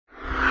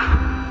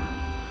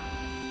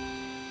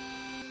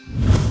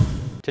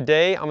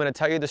Today, I'm going to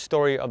tell you the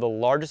story of the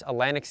largest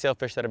Atlantic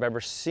sailfish that I've ever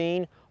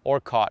seen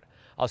or caught.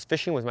 I was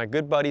fishing with my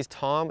good buddies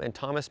Tom and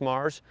Thomas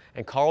Mars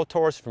and Carl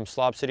Torres from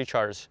Slob City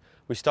Charters.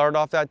 We started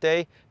off that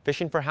day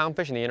fishing for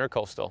houndfish in the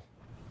intercoastal.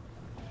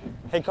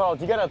 Hey Carl,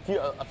 do you got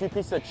a few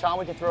pieces of chum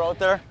we can throw out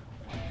there?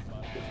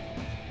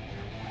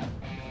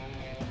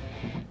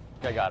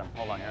 I got him.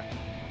 Hold on here.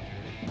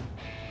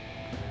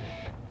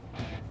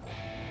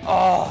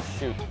 Oh,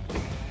 shoot.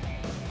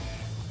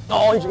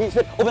 Oh, he's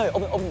hit. Open it.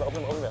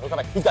 Look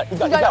back. He's got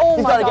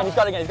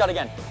it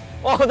again.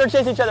 Oh, they're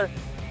chasing each other.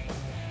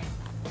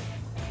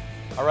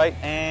 All right,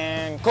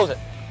 and close it.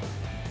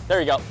 There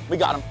you go. We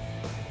got him.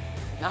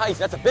 Nice.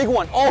 That's a big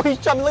one. Oh, he's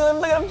jumping.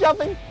 Look at him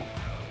jumping.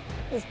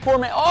 This poor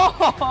man.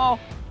 Oh,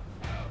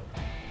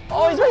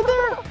 he's right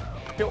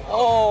there.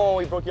 Oh,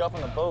 he broke you off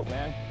on the boat,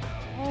 man.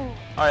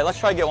 All right, let's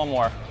try to get one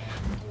more.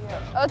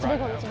 Oh, it's a big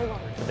one. It's a big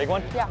one. It's a big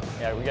one? Yeah.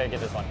 Yeah, we gotta get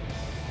this one.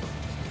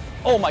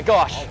 Oh my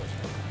gosh.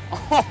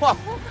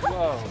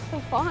 Whoa. So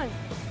fun.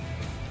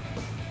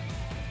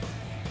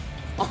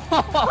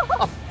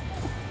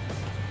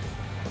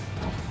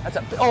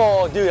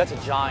 Oh, dude, that's a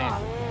giant.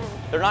 Oh,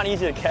 they're not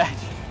easy to catch.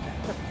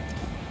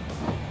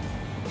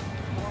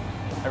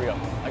 There we go.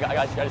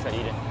 I just gotta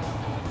eat it.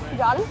 You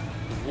got him?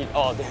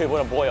 Oh, dude,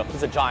 what a boil.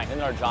 He's a giant. He's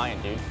another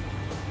giant, dude.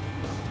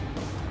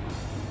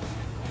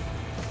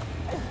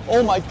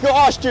 Oh my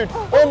gosh, dude.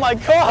 Oh my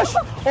gosh.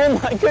 Oh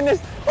my goodness.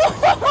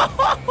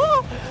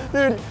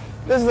 Dude,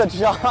 this is a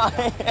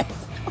giant.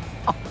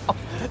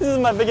 This is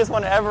my biggest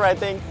one ever, I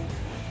think.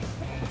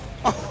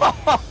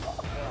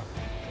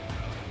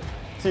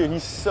 Dude,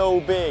 he's so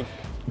big.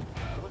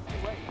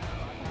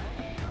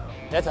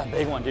 That's a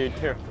big one, dude.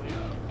 Here.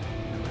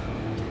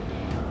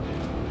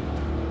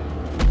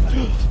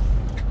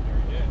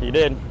 He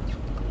did.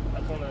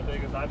 That's one of the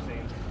biggest I've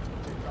seen.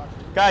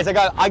 Guys,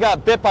 I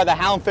got bit by the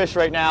houndfish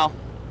right now.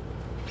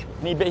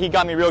 And he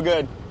got me real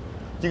good.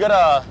 You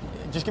gotta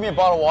just give me a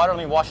bottle of water.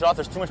 Let me wash it off.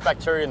 There's too much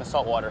bacteria in the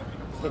salt water.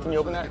 Hey, can you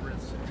open that?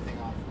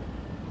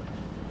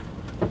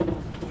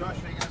 Josh,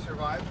 are you gonna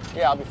survive?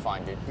 Yeah, I'll be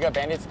fine, dude. You got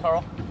band-aids,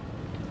 Carl?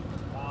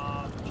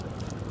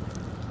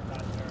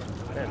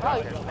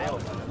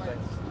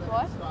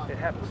 What? It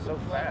happens so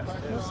fast.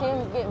 You see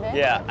him get bit?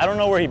 Yeah, I don't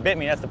know where he bit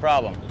me. That's the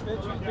problem.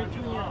 Bit you in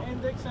your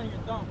index and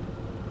your thumb.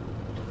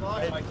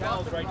 My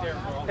towel's right there,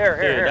 bro.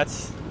 Here.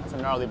 That's a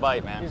gnarly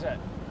bite, man. Use that.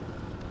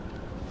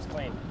 It's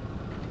clean.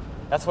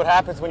 That's what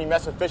happens when you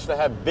mess with fish that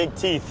have big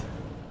teeth.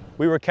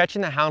 We were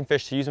catching the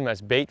houndfish to use them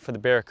as bait for the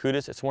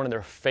Barracudas. It's one of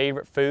their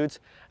favorite foods.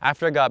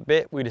 After I got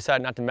bit, we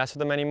decided not to mess with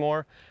them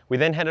anymore. We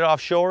then headed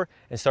offshore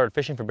and started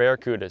fishing for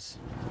Barracudas.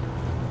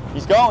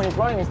 He's going, he's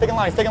running, he's taking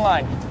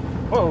line.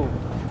 Whoa.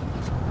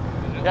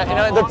 Yeah, you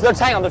know, they're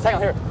tangled,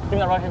 Here, give me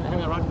that rod,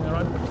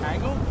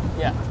 Tangled?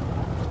 Yeah.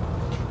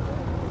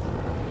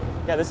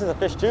 Yeah, this is a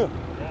fish too.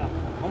 Yeah.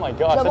 Oh my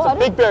gosh, Double that's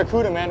header? a big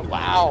Barracuda, man.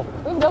 Wow.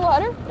 We have a double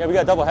header? Yeah, we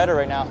got a double header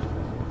right now.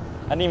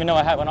 I didn't even know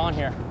I had one on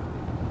here.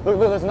 Look,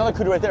 there's another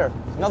cuda right there.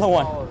 Another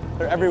one.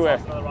 They're everywhere.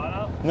 Another rod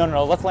out?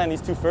 No, let's land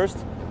these two first.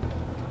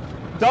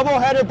 Double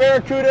header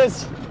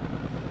Barracudas.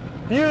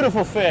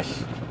 Beautiful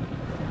fish.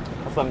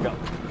 Let's let them go.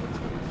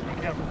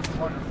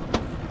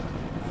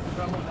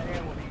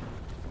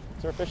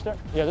 Is there a fish there?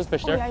 Yeah, there's a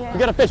fish there. Yeah. We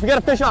got a fish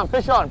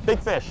on, big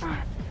fish.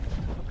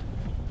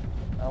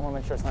 I want to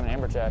make sure it's not an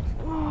amberjack.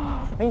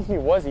 I think he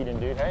was eating,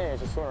 dude. Hey, he's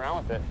just swimming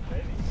around with it.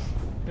 Maybe.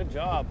 Good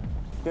job.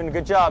 Doing a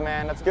good job,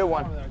 man. That's a good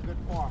one. Good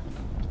farm.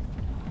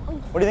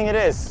 What do you think it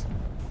is?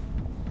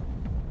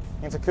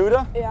 Think it's a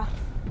cuda? Yeah.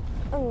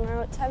 I don't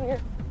know, it's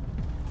heavier.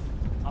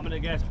 I'm gonna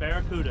guess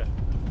Barracuda.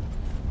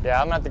 Yeah,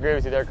 I'm gonna have to agree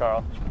with you there,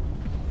 Carl.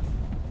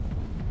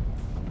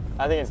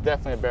 I think it's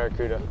definitely a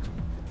Barracuda.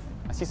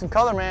 I see some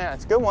color, man.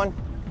 That's a good one.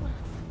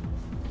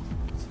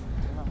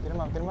 Get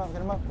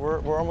him up.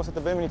 We're almost at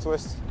the bimini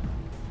twist.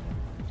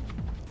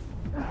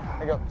 There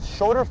you go.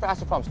 Shorter,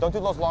 faster pumps. Don't do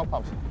those long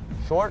pumps.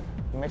 Short.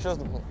 Make sure.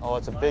 Oh,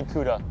 it's a big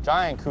cuda.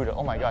 Giant cuda.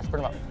 Oh my gosh, put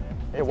him up.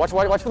 Hey, watch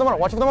for the motor.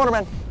 Watch for the motor,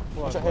 man.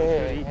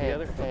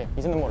 Hey.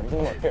 He's in the motor.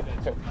 Here.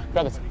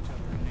 Grab this.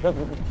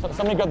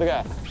 Somebody grab the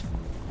guy.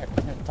 Here,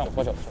 Thomas,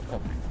 watch out.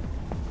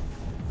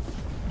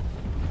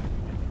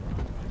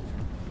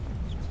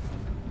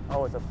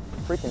 Oh, it's a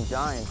freaking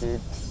giant,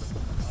 dude.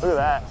 Look at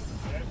that.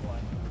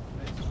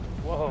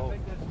 Whoa.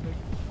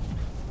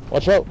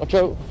 Watch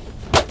out.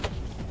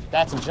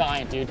 That's a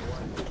giant, dude.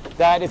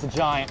 That is a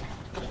giant.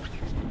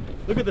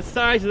 Look at the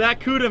size of that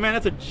cuda, man.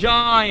 That's a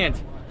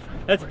giant.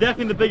 That's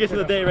definitely the biggest of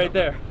the day right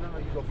there.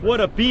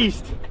 What a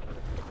beast.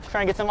 Just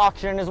trying to get some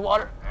oxygen in his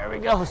water. There he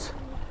goes.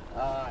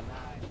 Nice.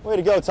 Way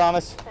to go,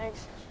 Thomas.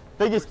 Thanks.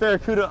 Biggest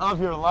Barracuda of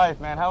your life,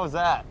 man. How was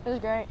that? It was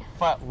great.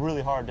 Fought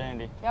really hard, didn't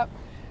he? Yep.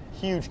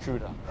 Huge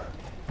cuda.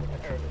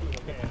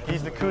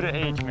 He's the cuda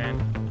age, man.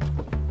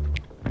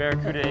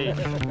 Barracuda age.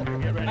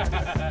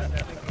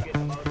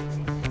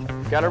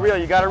 You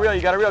gotta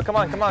reel. Come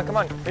on.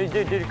 Hey,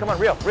 dude, come on,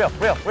 reel.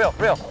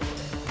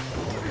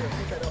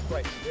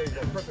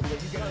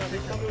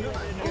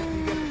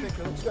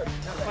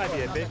 Might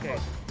be a big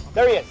case.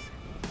 There he is.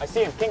 I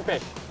see him,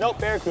 kingfish. Nope,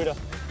 Barracuda.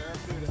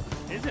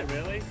 Is it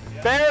really?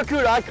 Yeah.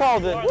 Barracuda, I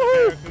called it. You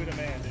are the Barracuda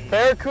man, dude.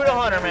 Barracuda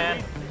hunter,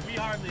 man. We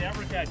hardly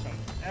ever catch them,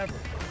 ever.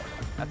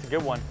 That's a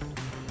good one.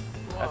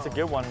 That's a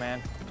good one,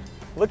 man.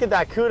 Look at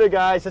that Cuda,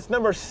 guys. That's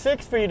number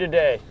 6 for you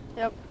today.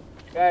 Yep.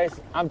 Guys,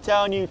 I'm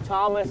telling you,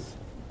 Thomas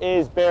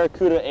is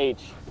Barracuda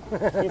H.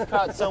 He's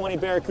caught so many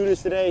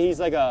Barracudas today, he's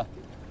like a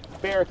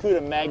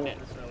Barracuda magnet.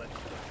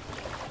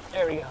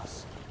 There he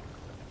goes.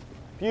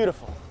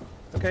 Beautiful.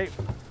 Okay,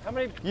 how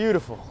many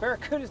Beautiful.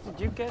 Barracudas did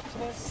you get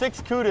today?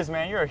 6 Cudas,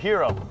 man. You're a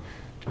hero.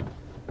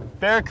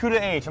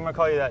 Barracuda H. I'm gonna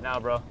call you that now,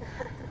 bro.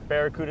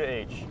 Barracuda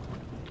H.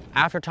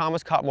 After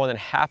Thomas caught more than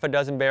half a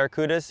dozen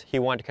Barracudas, he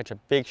wanted to catch a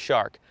big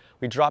shark.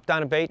 We dropped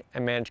down a bait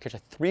and managed to catch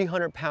a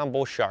 300-pound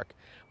bull shark.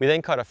 We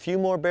then caught a few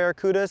more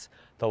Barracudas.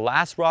 The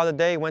last rod of the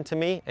day went to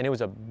me, and it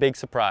was a big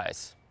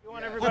surprise. You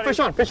want Oh, everybody... fish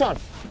on, fish on.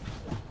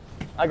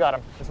 I got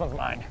him. This one's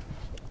mine.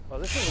 Well,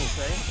 this is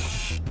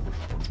insane.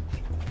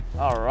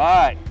 All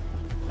right.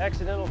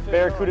 Accidental fish.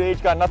 Barracuda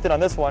H got nothing on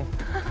this one.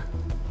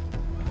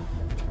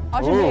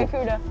 Watch your Ooh.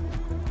 Barracuda.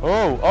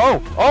 Oh,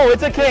 oh, oh,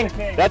 it's a king.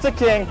 That's a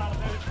king.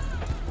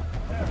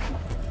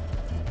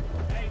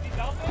 Hey, is he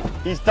dumping?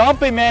 He's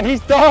dumping, man.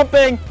 He's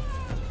dumping.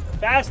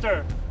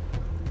 Faster.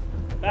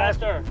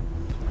 Faster.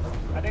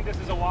 I think this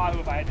is a wahoo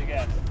if I had to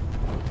guess.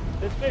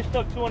 This fish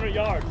took 200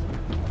 yards.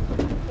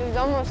 He was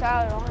almost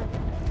out of the line.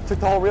 Took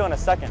the whole reel in a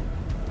second.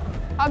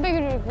 How big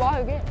did your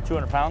wahoo get?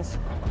 200 pounds.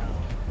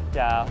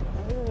 Yeah,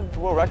 the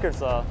world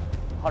record's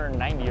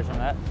 190 or something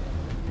like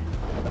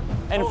that.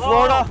 And in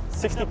Florida,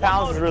 60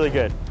 pounds is really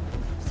good.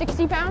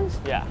 60 pounds?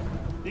 Yeah.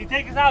 Do you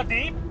take us out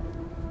deep?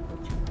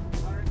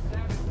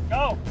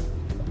 Go.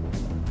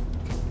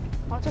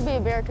 Watch it be a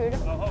Barracuda.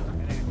 Oh,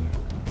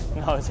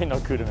 No, this ain't no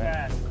Cuda,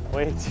 man. fast.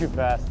 Way too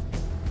fast.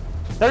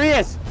 There he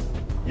is.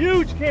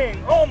 Huge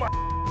king. Oh my.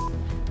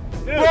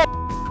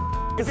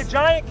 Dude, it's a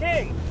giant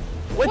king.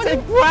 What's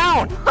it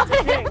brown?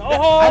 King.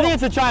 Oh, I think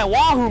it's a giant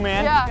wahoo,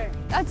 man. Yeah,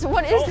 that's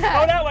what is Go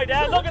that? that way,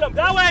 Dad. Look at him.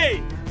 That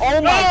way.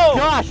 Oh my Go.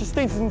 gosh, this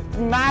thing's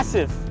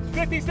massive.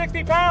 50,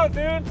 60 pounds,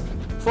 dude.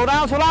 Slow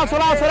down, slow down, slow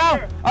down, slow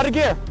down. Out of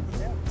gear.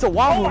 It's a Oh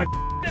wahoo. my,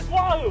 this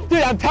wahoo.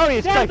 Dude, I'm telling you,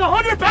 it's Yeah, like, it's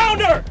a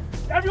 100-pounder.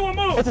 Everyone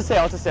move. it's a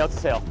sail, it's a sail, it's a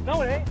sail.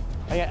 No, it ain't.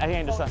 I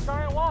ain't just It's a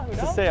giant wahoo,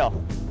 it's no? a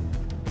sail.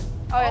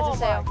 Oh, yeah, it's Oh a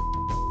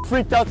sail.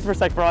 Freaked out for a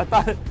sec, bro. I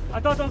thought I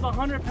thought that was a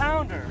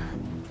 100-pounder.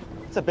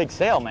 it's a big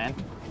sail, man.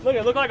 Look,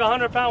 it looked like a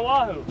 100-pound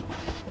wahoo.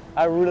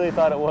 I really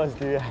thought it was,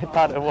 dude. I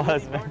thought it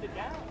was, man.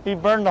 He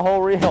burned the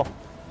whole reel.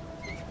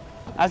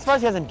 I'm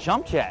surprised he hasn't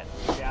jumped yet.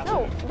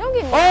 No, don't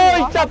get me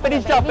Oh, he's jumping,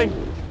 he's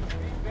jumping.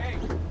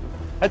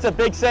 That's a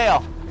big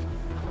sail.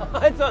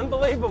 It's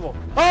unbelievable.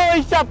 Oh,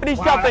 he's jumping, he's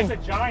Wow, jumping.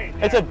 that's a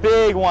giant. It's a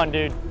big one,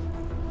 dude.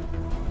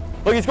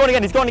 Look, he's going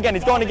again, he's going again,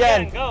 he's going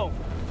again. Go.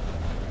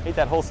 Hate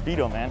that whole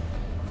speedo, man.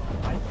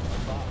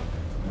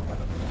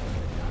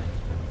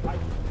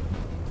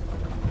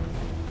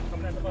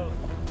 Coming at the boat.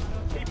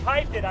 He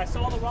piped it. I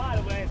saw the rod.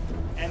 It went,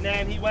 and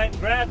then he went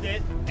and grabbed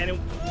it, and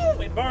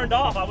it burned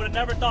off. I would have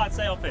never thought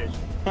sailfish.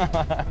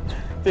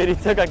 Dude, he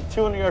took like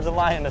 200 yards of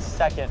line in a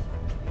second.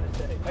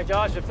 Hey,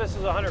 Josh, if this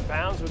is 100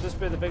 pounds, would this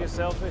be the biggest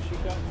sailfish you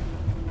got?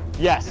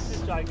 Yes. This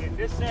is gigantic.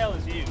 This sail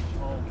is huge.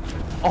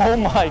 Oh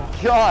my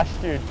gosh,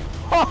 dude.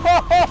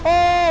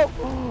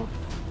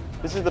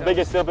 This is the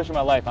biggest sailfish in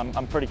my life.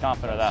 I'm pretty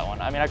confident of that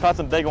one. I mean, I caught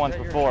some big ones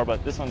before,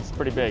 but this one's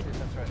pretty big.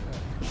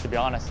 To be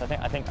honest,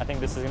 I think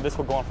this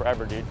will go on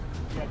forever, dude.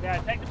 Yeah,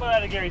 Dad, take the boat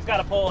out of gear. He's got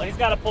to pull. He's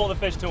got to pull the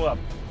fish to him.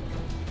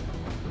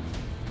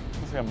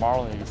 This is a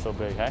marlin. He's so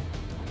big, hey?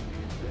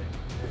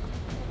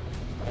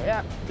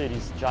 Yeah. Dude,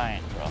 he's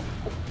giant, bro.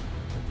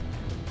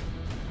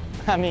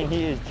 I mean,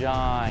 he is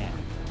giant.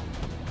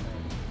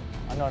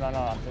 Oh, no,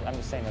 I'm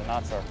just saying the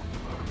knots are.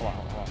 Hold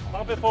on.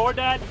 Bump it forward,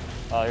 Dad.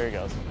 Oh, here he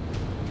goes.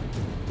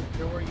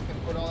 Here where you can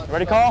put all that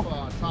Ready, stuff,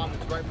 Carl? Tom,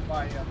 it's right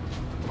by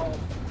Carl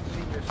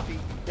Senior's feet.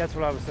 That's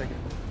what I was thinking.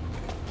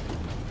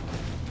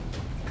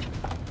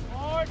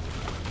 Forward.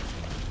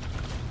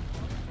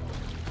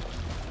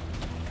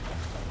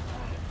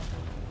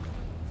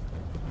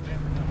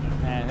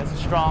 Man, that's a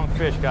strong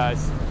fish,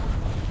 guys.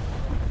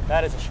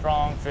 That is a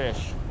strong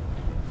fish.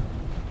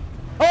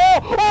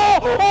 Oh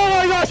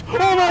my gosh!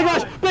 Oh my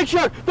gosh! Big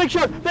shark! Big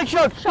shark! Big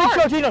shark! Big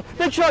shark's eating him!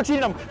 Big shark's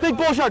eating him! Big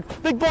bull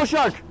shark! Big bull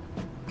shark!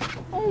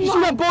 Oh You see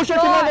that bull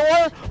shark in the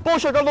water? Bull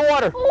shark on the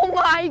water! Oh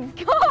my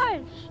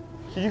gosh!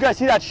 Did you guys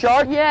see that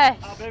shark? Yes.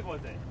 How big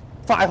was it?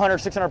 500,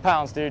 600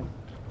 pounds, dude.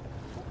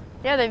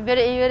 Yeah, they bit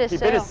it. He bit his He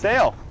sail. bit his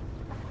sail.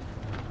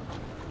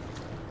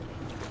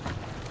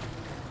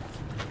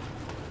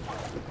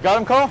 Got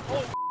him, Cole?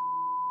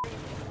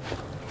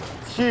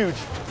 It's huge.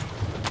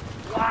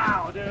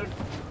 Wow, dude.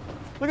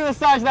 Look at the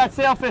size of that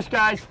sailfish,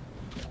 guys.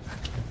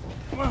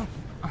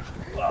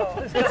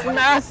 It's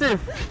massive.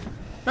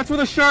 That's where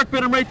the shark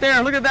bit him right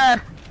there. Look at that.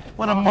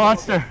 What a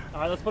monster. All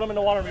right, let's put him in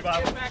the water,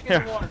 Revive. Get back in Here.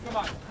 the water. Come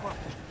on.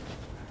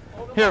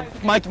 Here,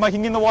 Mike, can you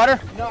get in the water?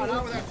 No,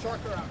 not with that shark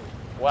around.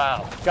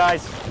 Wow.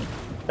 Guys,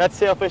 that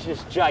sailfish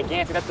is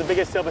gigantic. That's the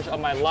biggest sailfish of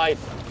my life.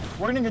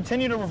 We're gonna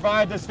continue to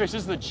revive this fish.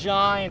 This is a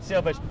giant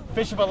sailfish.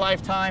 Fish of a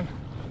lifetime.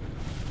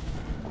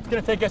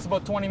 gonna take us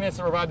about 20 minutes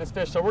to revive this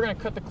fish, so we're gonna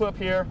cut the clip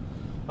here.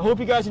 I hope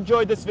you guys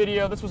enjoyed this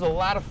video. This was a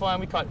lot of fun.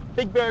 We caught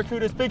big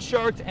barracudas, big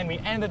sharks, and we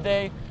ended the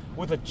day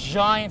with a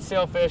giant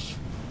sailfish.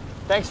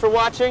 Thanks for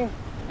watching,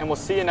 and we'll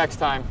see you next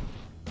time.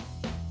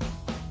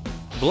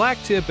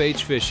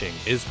 BlacktipH Fishing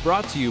is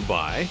brought to you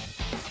by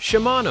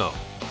Shimano,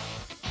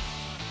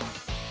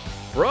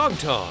 Frog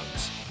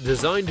Tongs,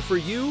 designed for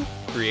you,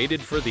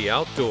 created for the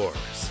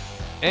outdoors,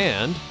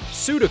 and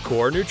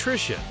Sudacor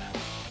Nutrition.